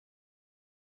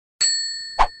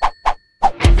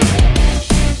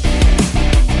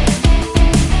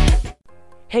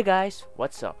Hey guys,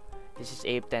 what's up? This is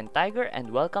Abe10 Tiger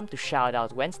and welcome to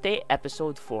Shoutout Wednesday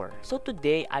episode 4. So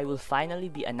today I will finally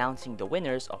be announcing the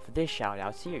winners of this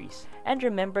shoutout series. And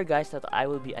remember guys that I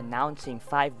will be announcing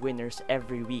 5 winners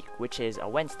every week, which is a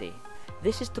Wednesday.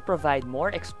 This is to provide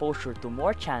more exposure to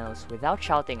more channels without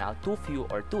shouting out too few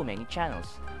or too many channels.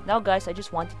 Now guys, I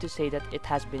just wanted to say that it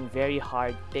has been very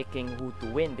hard picking who to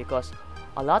win because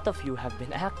a lot of you have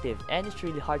been active and it's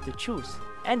really hard to choose.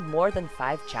 And more than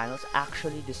 5 channels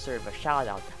actually deserve a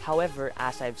shoutout. However,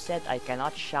 as I've said, I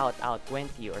cannot shout out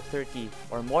 20 or 30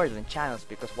 or more than channels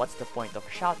because what's the point of a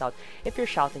shoutout if you're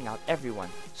shouting out everyone?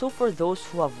 So for those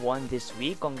who have won this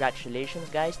week, congratulations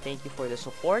guys, thank you for the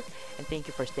support and thank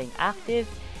you for staying active.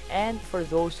 And for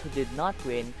those who did not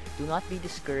win, do not be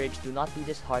discouraged, do not be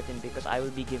disheartened because I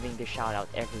will be giving the shoutout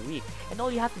every week. And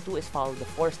all you have to do is follow the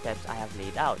 4 steps I have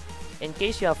laid out. In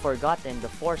case you have forgotten, the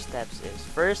 4 steps is: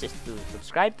 first is to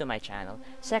subscribe to my channel,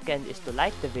 second is to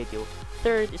like the video,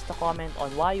 third is to comment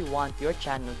on why you want your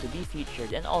channel to be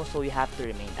featured, and also you have to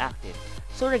remain active.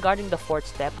 So regarding the 4th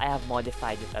step, I have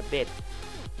modified it a bit.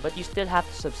 But you still have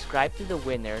to subscribe to the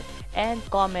winner and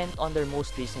comment on their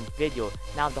most recent video.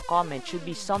 Now the comment should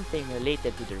be something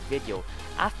related to their video.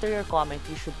 After your comment,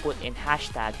 you should put in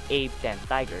hashtag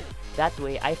Abe10Tiger. That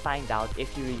way I find out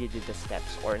if you really did the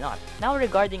steps or not. Now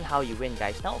regarding how you win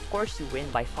guys, now of course you win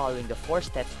by following the 4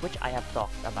 steps which I have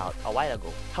talked about a while ago.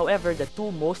 However, the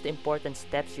 2 most important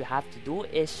steps you have to do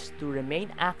is to remain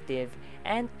active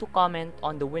and to comment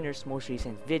on the winner's most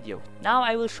recent video. Now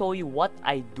I will show you what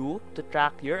I do to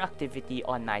track your activity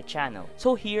on my channel.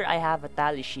 So here I have a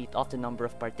tally sheet of the number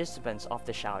of participants of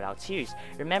the shoutout series.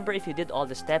 Remember, if you did all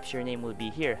the steps, your name will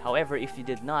be here. However, if you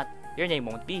did not, your name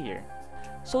won't be here.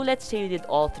 So let's say you did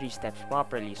all 3 steps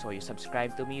properly. So you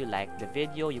subscribed to me, you liked the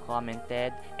video, you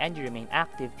commented, and you remain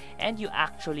active, and you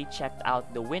actually checked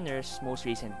out the winner's most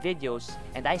recent videos,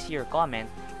 and I see your comment.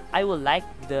 I will like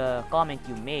the comment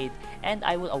you made and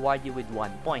I will award you with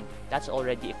 1 point. That's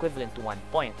already equivalent to 1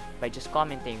 point by just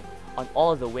commenting on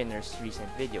all the winners' recent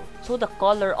video. So the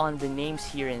color on the names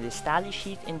here in this tally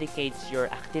sheet indicates your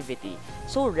activity.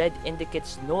 So red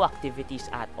indicates no activities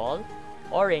at all.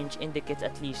 Orange indicates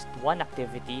at least 1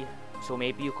 activity. So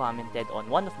maybe you commented on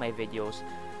one of my videos.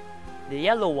 The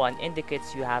yellow one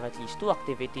indicates you have at least 2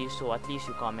 activities, so at least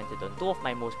you commented on 2 of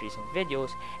my most recent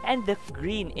videos, and the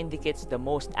green indicates the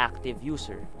most active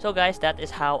user. So guys, that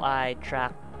is how I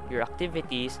track your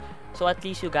activities, so at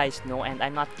least you guys know, and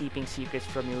I'm not keeping secrets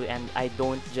from you, and I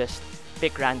don't just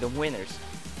pick random winners.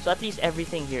 So at least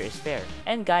everything here is fair.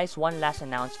 And guys, one last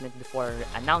announcement before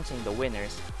announcing the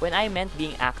winners. When I meant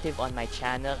being active on my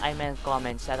channel, I meant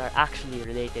comments that are actually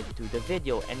related to the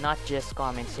video and not just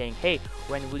comments saying, hey,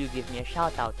 when will you give me a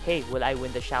shoutout? Hey, will I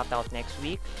win the shoutout next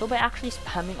week? So by actually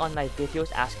spamming on my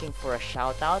videos asking for a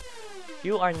shoutout,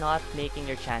 you are not making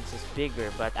your chances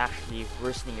bigger but actually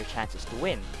worsening your chances to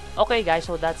win. Okay guys,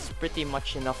 so that's pretty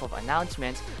much enough of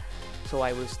announcements. So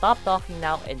I will stop talking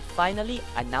now and finally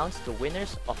announce the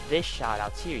winners of this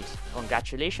shoutout series.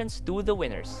 Congratulations to the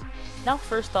winners. Now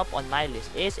first up on my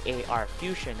list is AR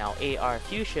Fusion. Now AR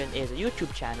Fusion is a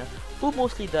YouTube channel who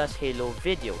mostly does Halo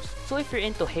videos. So if you're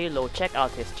into Halo, check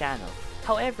out his channel.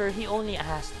 However, he only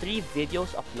has 3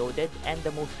 videos uploaded and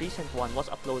the most recent one was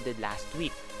uploaded last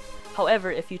week.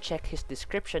 However, if you check his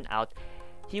description out,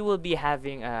 he will be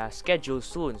having a schedule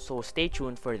soon, so stay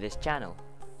tuned for this channel.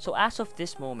 So as of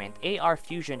this moment, AR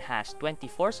Fusion has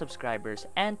 24 subscribers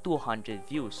and 200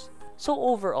 views. So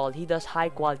overall, he does high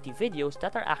quality videos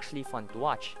that are actually fun to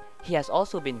watch. He has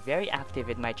also been very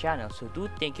active in my channel, so dude,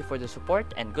 thank you for the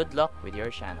support and good luck with your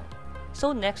channel.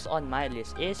 So next on my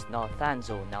list is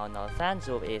Nalthanzo. Now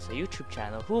Nalthanzo is a YouTube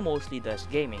channel who mostly does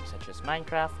gaming such as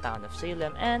Minecraft, Town of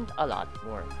Salem, and a lot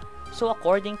more. So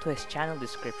according to his channel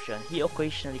description, he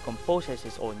occasionally composes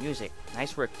his own music.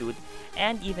 Nice work dude.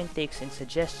 And even takes in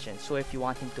suggestions, so if you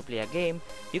want him to play a game,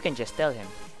 you can just tell him.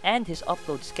 And his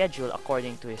upload schedule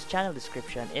according to his channel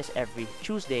description is every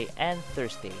Tuesday and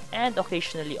Thursday, and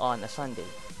occasionally on a Sunday.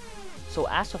 So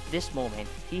as of this moment,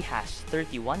 he has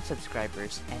 31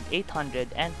 subscribers and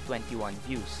 821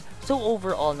 views. So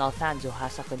overall, Nalthanzo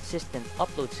has a consistent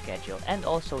upload schedule, and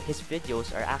also his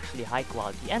videos are actually high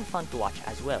quality and fun to watch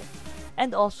as well.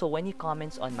 And also when he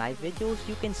comments on my videos,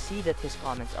 you can see that his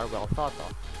comments are well thought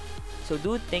of. So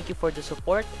dude, thank you for the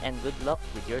support and good luck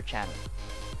with your channel.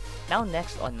 Now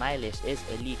next on my list is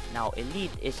Elite. Now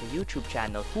Elite is a YouTube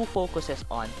channel who focuses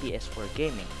on PS4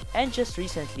 gaming. And just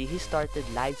recently, he started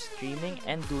live streaming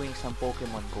and doing some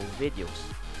Pokemon Go videos.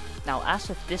 Now as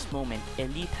of this moment,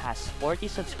 Elite has 40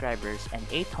 subscribers and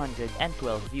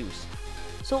 812 views.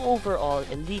 So overall,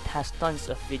 Elite has tons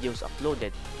of videos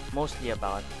uploaded, mostly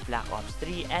about Black Ops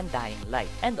 3 and Dying Light.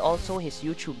 And also his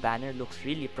YouTube banner looks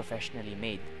really professionally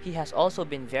made. He has also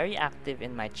been very active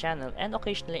in my channel and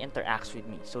occasionally interacts with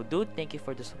me. So dude, thank you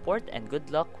for the support and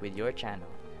good luck with your channel.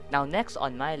 Now next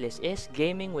on my list is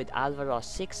Gaming with Alvaro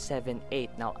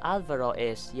 678. Now Alvaro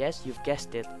is, yes you've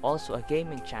guessed it, also a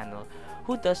gaming channel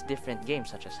who does different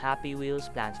games such as Happy Wheels,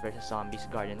 Plants vs Zombies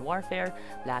Garden Warfare,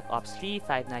 Black Ops 3,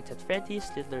 Five Nights at Freddy's,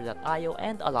 Slither.io,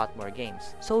 and a lot more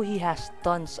games. So he has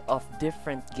tons of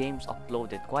different games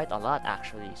uploaded, quite a lot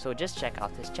actually, so just check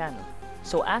out his channel.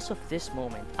 So as of this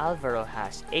moment, Alvaro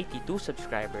has 82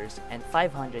 subscribers and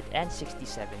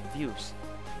 567 views.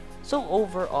 So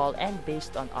overall and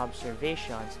based on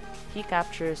observations, he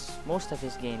captures most of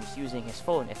his games using his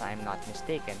phone if I am not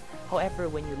mistaken. However,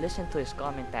 when you listen to his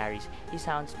commentaries, he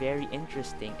sounds very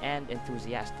interesting and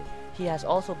enthusiastic. He has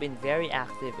also been very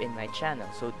active in my channel,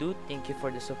 so dude, thank you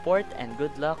for the support and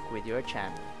good luck with your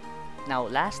channel. Now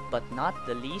last but not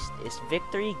the least is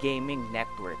Viktory Gaming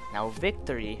Network. Now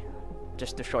Viktory,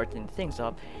 just to shorten things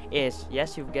up, is,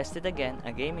 yes you've guessed it again,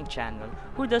 a gaming channel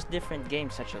who does different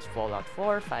games such as Fallout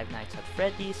 4, Five Nights at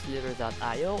Freddy's,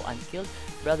 Slither.io, Unkilled,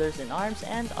 Brothers in Arms,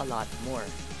 and a lot more.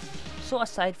 So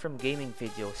aside from gaming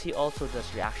videos, he also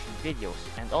does reaction videos,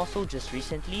 and also just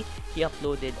recently, he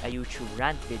uploaded a YouTube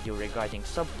rant video regarding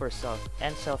sub for sub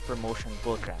and self-promotion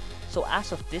bullcrap. So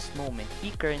as of this moment,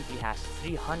 he currently has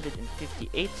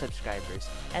 358 subscribers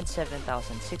and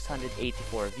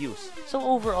 7,684 views. So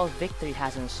overall, Viktory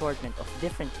has an assortment of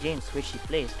different games which he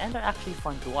plays and are actually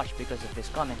fun to watch because of his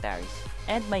commentaries.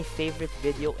 And my favorite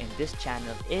video in this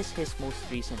channel is his most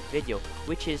recent video,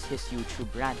 which is his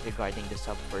YouTube rant regarding the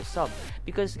sub for sub.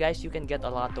 Because guys, you can get a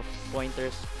lot of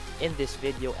pointers in this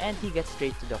video and he gets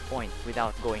straight to the point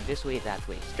without going this way, that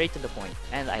way, straight to the point,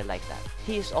 and I like that.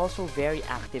 He is also very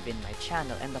active in my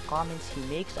channel, and the comments he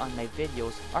makes on my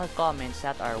videos are comments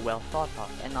that are well thought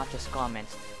of and not just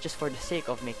comments just for the sake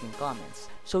of making comments.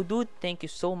 So dude, thank you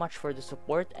so much for the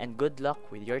support and good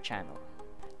luck with your channel.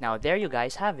 Now there you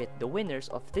guys have it, the winners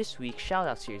of this week's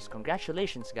shoutout series.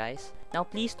 Congratulations guys! Now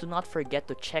please do not forget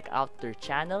to check out their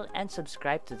channel and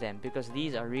subscribe to them because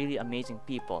these are really amazing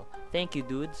people. Thank you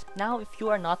dudes! Now if you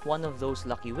are not one of those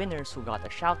lucky winners who got a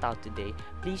shoutout today,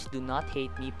 please do not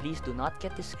hate me, please do not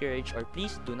get discouraged, or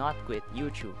please do not quit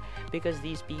YouTube, because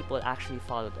these people actually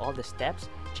followed all the steps,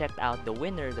 checked out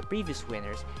the previous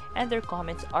winners, and their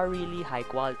comments are really high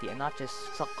quality and not just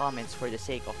comments for the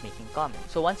sake of making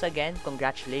comments. So once again,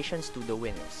 congratulations to the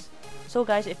winners. So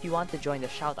guys, if you want to join the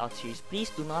shoutout series, please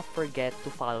do not forget to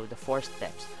follow the 4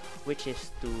 steps, which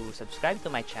is to subscribe to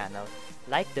my channel,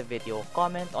 like the video,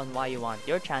 comment on why you want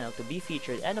your channel to be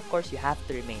featured, and of course you have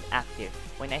to remain active.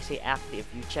 When I say active,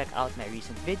 you check out my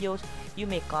recent videos, you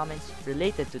make comments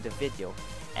related to the video.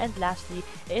 And lastly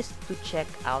is to check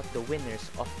out the winners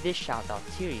of this shoutout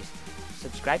series.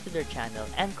 Subscribe to their channel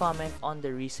and comment on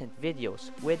the recent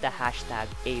videos with the hashtag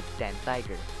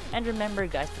Abe10Tiger. And remember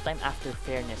guys that I'm after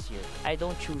fairness here. I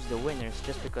don't choose the winners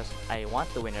just because I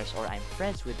want the winners or I'm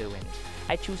friends with the winners.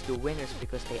 I choose the winners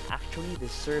because they actually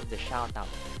deserve the shoutout.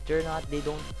 They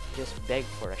don't just beg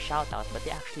for a shoutout, but they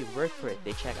actually work for it.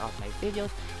 They check out my videos,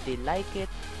 they like it,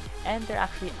 and they're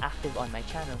actually active on my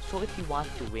channel. So if you want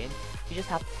to win, you just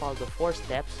have to follow the 4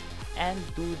 steps and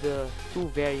do the 2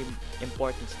 very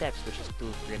important steps, which is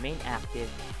to remain active,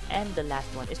 and the last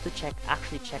one is to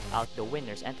actually check out the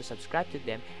winners and to subscribe to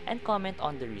them and comment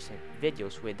on the recent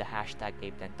videos with the hashtag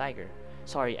Abe10Tiger.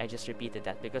 Sorry, I just repeated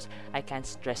that because I can't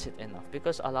stress it enough,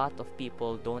 because a lot of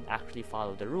people don't actually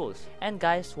follow the rules. And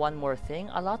guys, one more thing,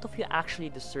 a lot of you actually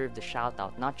deserve the shout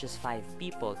out, not just 5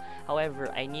 people.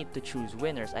 However, I need to choose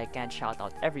winners. I can't shout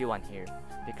out everyone here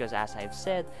because, as I've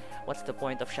said, what's the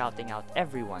point of shouting out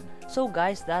everyone? So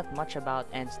guys, that much about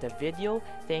ends the video.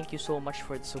 Thank you so much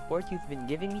for the support you've been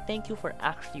giving me. Thank you for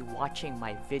actually watching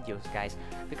my videos guys,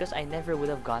 because I never would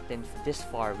have gotten this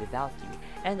far without you.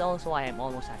 And also, I am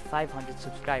almost at 500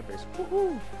 subscribers.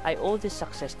 Woohoo! I owe this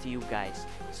success to you guys.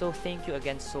 So thank you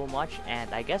again so much,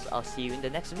 and I guess I'll see you in the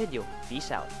next video.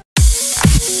 Peace out.